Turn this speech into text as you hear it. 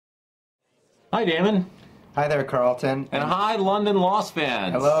Hi, Damon. Hi there, Carlton. And hi, London Lost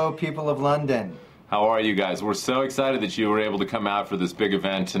fans. Hello, people of London. How are you guys? We're so excited that you were able to come out for this big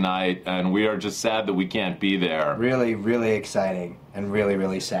event tonight, and we are just sad that we can't be there. Really, really exciting, and really,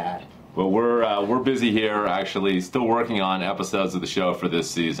 really sad. But we're busy here, actually, still working on episodes of the show for this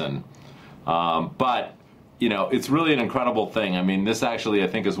season. But you know, it's really an incredible thing. I mean, this actually, I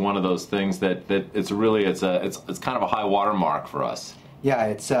think, is one of those things that it's kind of a high watermark for us. Yeah,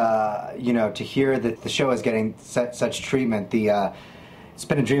 it's you know, to hear that the show is getting such treatment. It's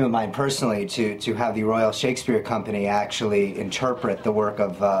been a dream of mine personally to have the Royal Shakespeare Company actually interpret the work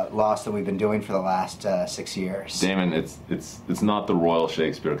of Lost that we've been doing for the last 6 years. Damon, it's not the Royal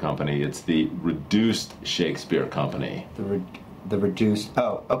Shakespeare Company. It's the Reduced Shakespeare Company. The reduced.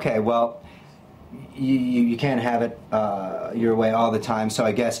 Oh, okay. Well, you can't have it your way all the time. So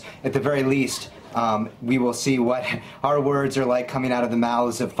I guess at the very least, we will see what our words are like coming out of the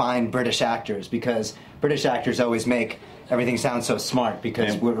mouths of fine British actors, because British actors always make everything sound so smart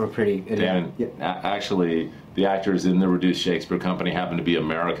because we're pretty... Damon, actually, the actors in the Reduced Shakespeare Company happen to be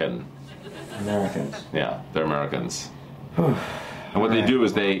American. Americans. Yeah, they're Americans. And what they do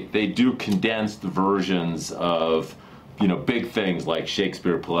is they do condensed versions of, you know, big things like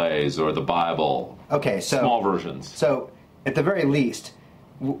Shakespeare plays or the Bible. Okay, so... Small versions. So, at the very least,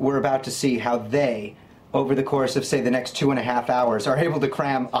 we're about to see how they, over the course of, say, the next 2.5 hours, are able to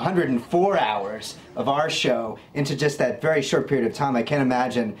cram 104 hours of our show into just that very short period of time. I can't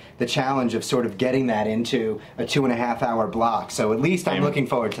imagine the challenge of sort of getting that into a 2.5-hour block. So at least I'm looking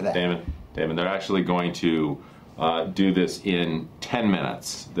forward to that. Damon, they're actually going to do this in 10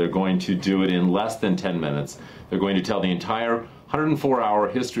 minutes. They're going to do it in less than 10 minutes. They're going to tell the entire 104-hour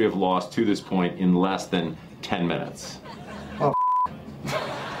history of Lost to this point in less than 10 minutes. Oh,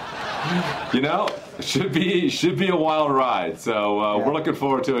 you know, should be a wild ride. So we're looking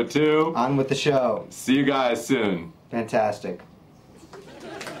forward to it too. On with the show. See you guys soon. Fantastic.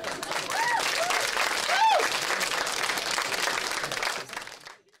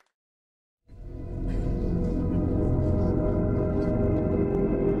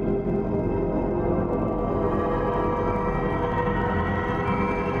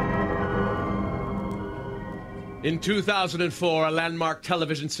 In 2004, a landmark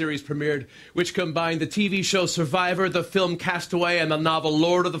television series premiered which combined the TV show Survivor, the film Castaway, and the novel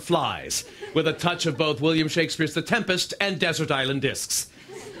Lord of the Flies, with a touch of both William Shakespeare's The Tempest and Desert Island Discs.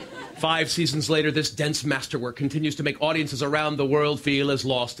 5 seasons later, this dense masterwork continues to make audiences around the world feel as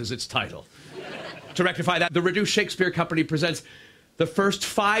lost as its title. To rectify that, the Reduced Shakespeare Company presents the first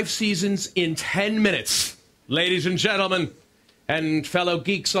 5 seasons in 10 minutes. Ladies and gentlemen, and fellow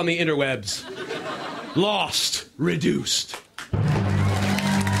geeks on the interwebs, Lost, Reduced.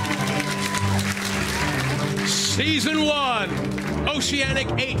 Season 1. Oceanic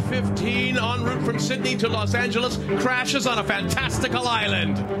 815 en route from Sydney to Los Angeles crashes on a fantastical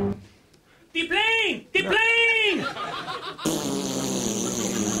island. The plane! The plane!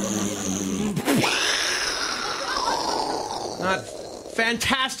 Not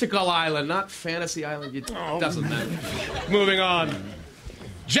fantastical island, not fantasy island. It doesn't matter. Moving on.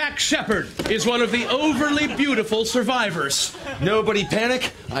 Jack Shepherd is one of the overly beautiful survivors. Nobody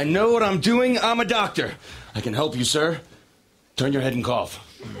panic. I know what I'm doing. I'm a doctor. I can help you, sir. Turn your head and cough.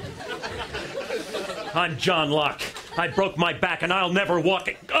 I'm John Locke. I broke my back and I'll never walk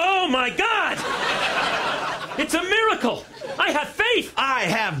it. Oh, my God! It's a miracle! I have faith! I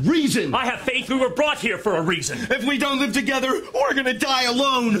have reason! I have faith we were brought here for a reason. If we don't live together, we're gonna die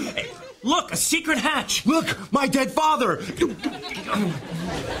alone! Hey, look, a secret hatch! Look, my dead father! Dude!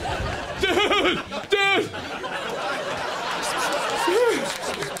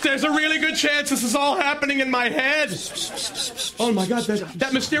 There's a really good chance this is all happening in my head. Oh my God,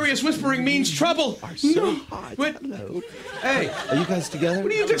 that mysterious whispering means trouble. So hot. Wait. Hello. Hey. Are you guys together? What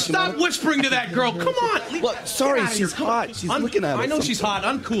do you just stop whispering to that girl? Come on. Look, sorry, she's hot. She's looking at us. I know she's hot.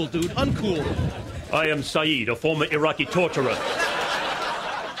 Uncool, dude. Uncool. I am Saeed, a former Iraqi torturer.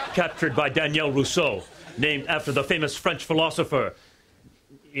 Captured by Daniel Rousseau, named after the famous French philosopher,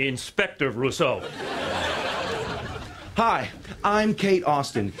 Inspector Rousseau. Hi, I'm Kate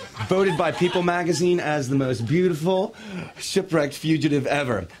Austin, voted by People magazine as the most beautiful shipwrecked fugitive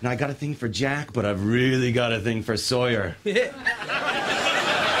ever. And I got a thing for Jack, but I've really got a thing for Sawyer.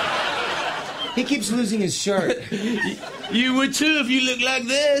 He keeps losing his shirt. You would too if you looked like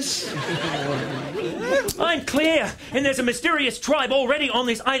this. I'm Claire, and there's a mysterious tribe already on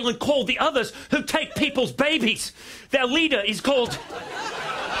this island called the Others who take people's babies. Their leader is called...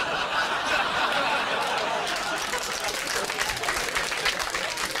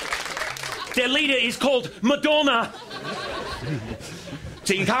 Madonna.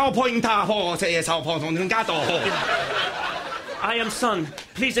 I am Sun.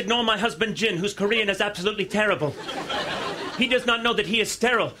 Please ignore my husband Jin, whose Korean is absolutely terrible. He does not know that he is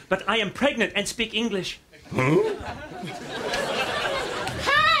sterile, but I am pregnant and speak English.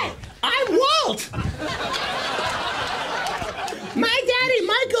 Hi! I'm Walt! My daddy,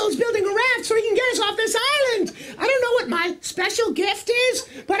 Michael's building a raft so he can get us off this island. I don't know what my special gift is,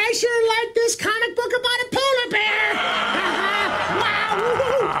 but I sure like this comic book about a polar bear.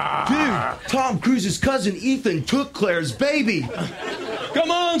 Wow! Dude, Tom Cruise's cousin Ethan took Claire's baby. Come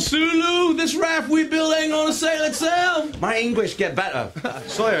on, Sulu. This raft we built ain't gonna sail itself. My English get better.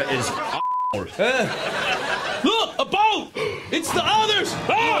 Sawyer is... Look, a boat! It's the others!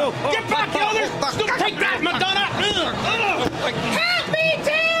 Oh, get back, the others! Don't take that, Madonna! Help me,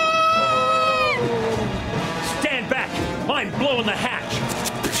 Dad! Stand back! I'm blowing the hatch!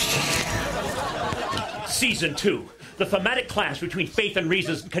 Season 2. The thematic clash between faith and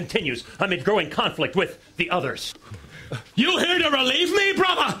reason continues amid growing conflict with the others. You here to relieve me,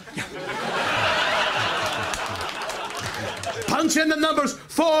 brother? Punch in the numbers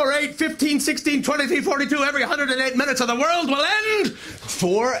 4, 8, 15, 16, 23, 42. Every 108 minutes of the world will end.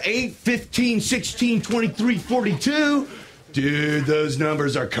 4, 8, 15, 16, 23, 42. Dude, those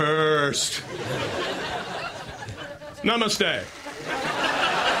numbers are cursed. Namaste.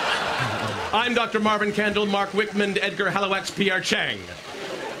 I'm Dr. Marvin Kendall, Mark Wickman, Edgar Halifax, P.R. Chang.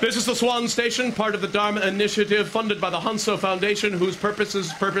 This is the Swan Station, part of the Dharma Initiative funded by the Hanso Foundation, whose purpose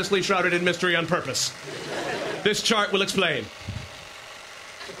is purposely shrouded in mystery on purpose. This chart will explain.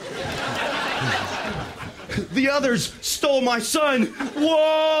 The others stole my son,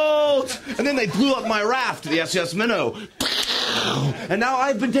 Walt! And then they blew up my raft, the SS Minnow. And now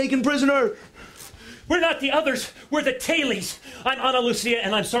I've been taken prisoner. We're not the others, we're the tailies. I'm Ana Lucia,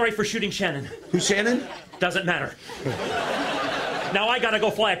 and I'm sorry for shooting Shannon. Who's Shannon? Doesn't matter. Now I gotta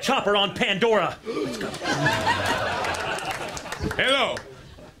go fly a chopper on Pandora. Hello.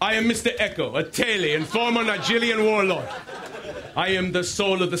 I am Mr. Echo, a tailie and former Nigerian warlord. I am the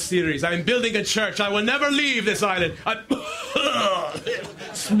soul of the series. I am building a church. I will never leave this island.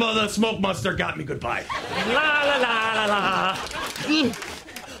 The smoke monster got me. Goodbye. La la la la la.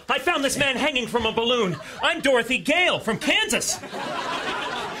 I found this man hanging from a balloon. I'm Dorothy Gale from Kansas.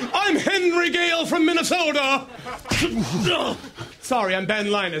 I'm Henry Gale from Minnesota. Sorry, I'm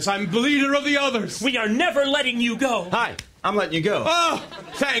Ben Linus. I'm the leader of the others. We are never letting you go. Hi, I'm letting you go. Oh,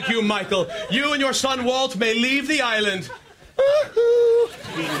 thank you, Michael. You and your son Walt may leave the island.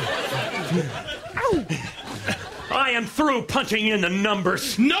 I am through punching in the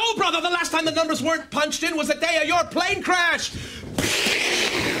numbers. No, brother, the last time the numbers weren't punched in was the day of your plane crash.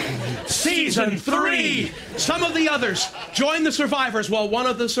 Season 3. Some of the others join the survivors while one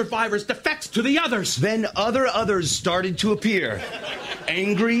of the survivors defects to the others. Then others started to appear.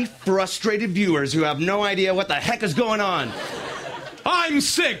 Angry, frustrated viewers who have no idea what the heck is going on. I'm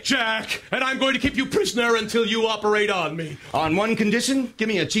sick, Jack, and I'm going to keep you prisoner until you operate on me. On one condition, give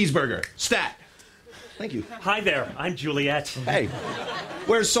me a cheeseburger. Stat. Thank you. Hi there, I'm Juliet. Hey,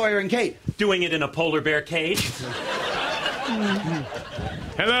 where's Sawyer and Kate? Doing it in a polar bear cage.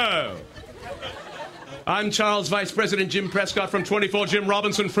 Hello. I'm Charles Vice President Jim Prescott from 24 Jim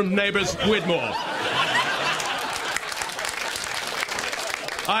Robinson from Neighbors Widmore.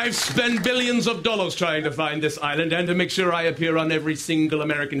 I've spent billions of dollars trying to find this island and to make sure I appear on every single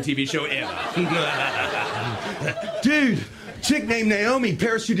American TV show ever. Dude, chick named Naomi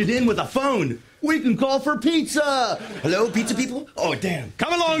parachuted in with a phone. We can call for pizza. Hello, pizza people? Oh, damn.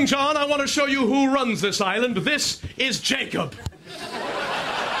 Come along, John. I want to show you who runs this island. This is Jacob.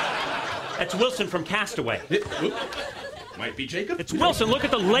 That's Wilson from Castaway. Might be Jacob. It's Wilson. Look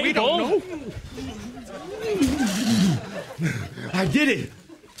at the label. We don't know. I did it.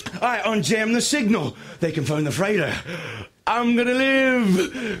 I unjammed the signal. They can phone the freighter. I'm gonna live.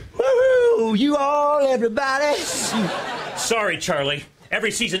 Woohoo! You all, everybody. Sorry, Charlie. Every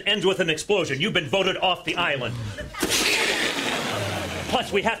season ends with an explosion. You've been voted off the island.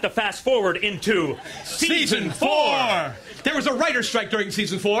 Plus, we have to fast forward into Season 4. There was a writer's strike during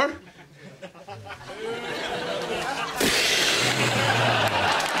Season 4.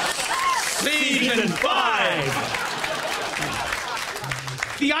 Season 5.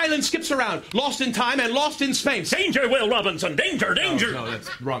 The island skips around, lost in time and lost in space. Danger, Will Robinson! Danger, danger! No,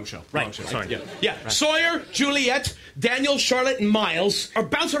 that's wrong show. Right, Wrong show. sorry. Yeah. Right. Sawyer, Juliet, Daniel, Charlotte, and Miles are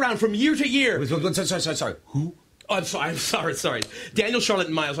bounce around from year to year. Sorry. Who? Oh, I'm sorry. Daniel, Charlotte,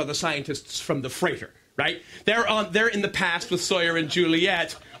 and Miles are the scientists from the freighter, right? They're in the past with Sawyer and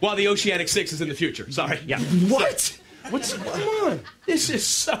Juliet, while the Oceanic Six is in the future. Sorry. Yeah. What? Come on. This is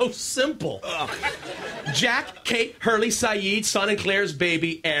so simple. Jack, Kate, Hurley, Saeed, son and Claire's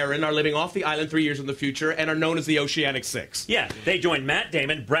baby, Aaron, are living off the island 3 years in the future and are known as the Oceanic Six. Yeah, they joined Matt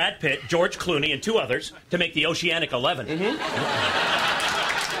Damon, Brad Pitt, George Clooney, and 2 others to make the Oceanic 11.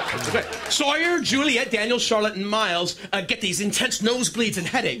 Okay. Sawyer, Juliet, Daniel, Charlotte, and Miles get these intense nosebleeds and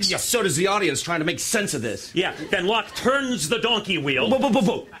headaches. Yeah, so does the audience trying to make sense of this. Yeah, then Locke turns the donkey wheel.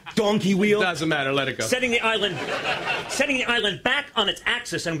 Donkey wheel? Doesn't matter, let it go. Setting the island back on its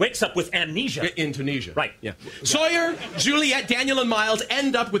axis and wakes up with amnesia. In Tunisia. Right. Yeah. Sawyer, Juliet, Daniel, and Miles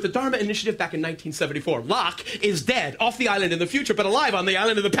end up with the Dharma Initiative back in 1974. Locke is dead, off the island in the future, but alive on the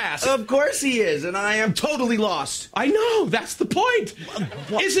island of the past. Of course he is, and I am totally lost. I know, that's the point.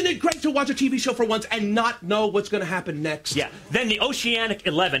 Isn't it great to watch a TV show for once and not know what's going to happen next? Yeah. Then the Oceanic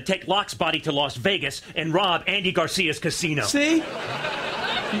 11 take Locke's body to Las Vegas and rob Andy Garcia's casino. See?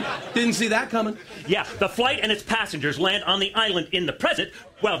 Didn't see that coming. Yeah, the flight and its passengers land on the island in the present,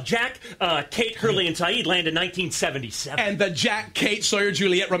 while Jack, Kate, Hurley, and Saeed land in 1977. And the Jack, Kate, Sawyer,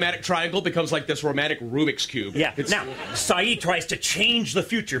 Juliet romantic triangle becomes like this romantic Rubik's Cube. Yeah. Now, Saeed tries to change the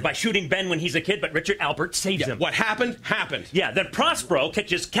future by shooting Ben when he's a kid, but Richard Albert saves him. What happened, happened. Yeah, then Prospero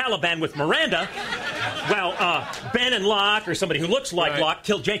catches Caliban with Miranda, while Ben and Locke, or somebody who looks like Locke,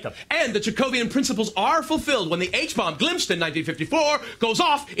 kill Jacob. And the Jacobian principles are fulfilled when the H-bomb glimpsed in 1954 goes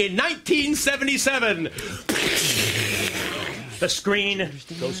off in 1977. The screen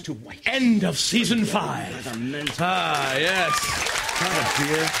goes to white. End of season 5. Ah, yes.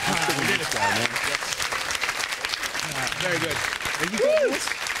 Very good. Are you getting this?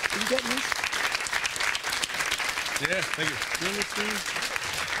 Are you getting this? Yeah, thank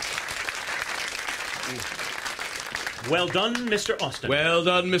you. Well done, Mr. Austin. Well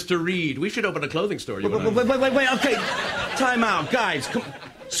done, Mr. Reed. We should open a clothing store. Wait, okay. Time out, guys. Come.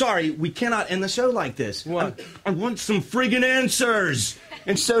 Sorry, we cannot end the show like this. What? I want some friggin' answers.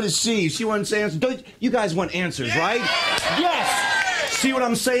 And so does she. She wants answers. Don't you guys want answers, right? Yes! See what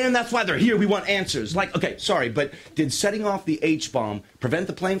I'm saying? That's why they're here. We want answers. Like, okay, sorry, but did setting off the H-bomb prevent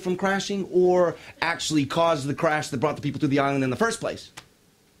the plane from crashing or actually cause the crash that brought the people to the island in the first place?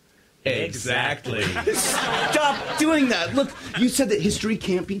 Exactly. Stop doing that. Look, you said that history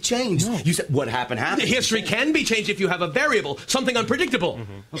can't be changed. No. You said what happened. History can be changed if you have a variable, something unpredictable.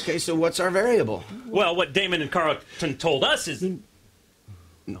 Mm-hmm. Okay, so what's our variable? Well, what Damon and Carlton told us is...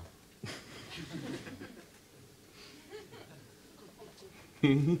 No.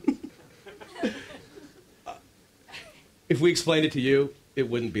 If we explained it to you, it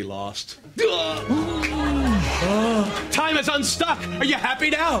wouldn't be lost. Time is unstuck. Are you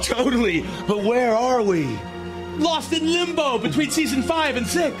happy now? Totally. But where are we? Lost in limbo between season 5 and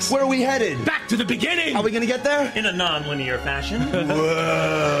 6. Where are we headed? Back to the beginning. Are we going to get there? In a non-linear fashion.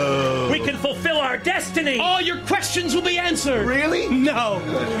 Whoa. We can fulfill our destiny. All your questions will be answered. Really? No.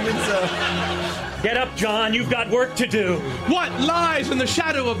 Get up, John. You've got work to do. What lies in the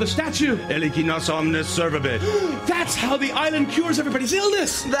shadow of the statue? Elikinos omnes servabit. That's how the island cures everybody's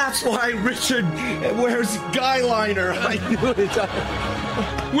illness. That's why Richard wears guy liner. I knew it.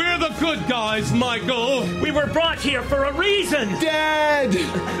 We're the good guys, Michael. We were brought here for a reason. Dad!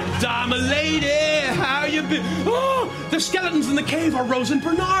 Dama lady, how you been? Oh, the skeletons in the cave are Rose and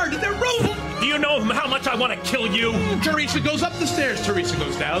Bernard. They're Rose. Do you know how much I want to kill you? Teresa goes up the stairs. Teresa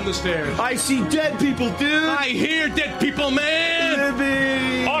goes down the stairs. I see dead people, dude. I hear dead people, man.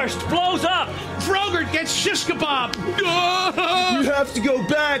 Libby. Arst blows up. Frogert gets shish kebab. You have to go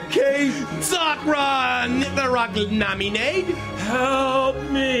back, Kate. Zakra, Nivarag Naminade. Help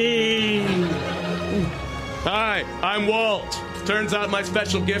me. Hi, I'm Walt. Turns out my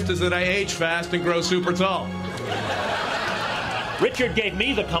special gift is that I age fast and grow super tall. Richard gave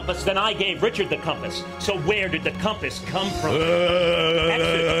me the compass, then I gave Richard the compass. So where did the compass come from?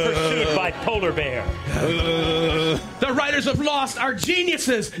 Pursued by polar bear. The writers of Lost are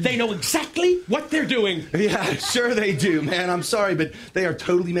geniuses. They know exactly what they're doing. Yeah, sure they do, man. I'm sorry, but they are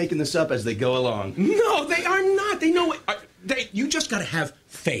totally making this up as they go along. No, they are not. They know it. You just gotta have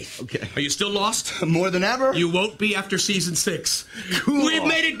faith. Okay. Are you still lost? More than ever? You won't be after season 6. Cool. We've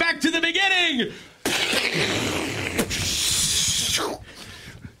made it back to the beginning.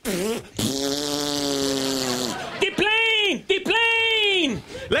 Deplane! Deplane!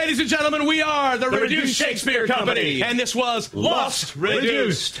 Ladies and gentlemen, we are the Reduced Shakespeare Company. And this was Lost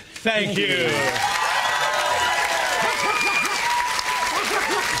Reduced. Thank you.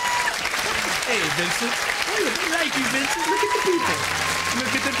 Hey, Vincent. Thank you, Vincent. Look at the people.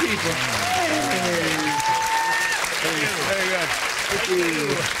 Look at the people. Hey. Very good. Thank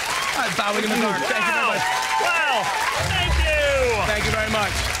you. I'm bowing in the dark. Thank you very much. Wow. Thank you. Thank you very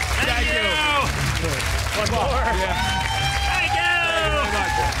much. Thank you. One more. Yeah. Thank you. Thank you very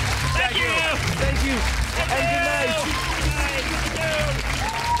much. Thank you. Thank you. And good night.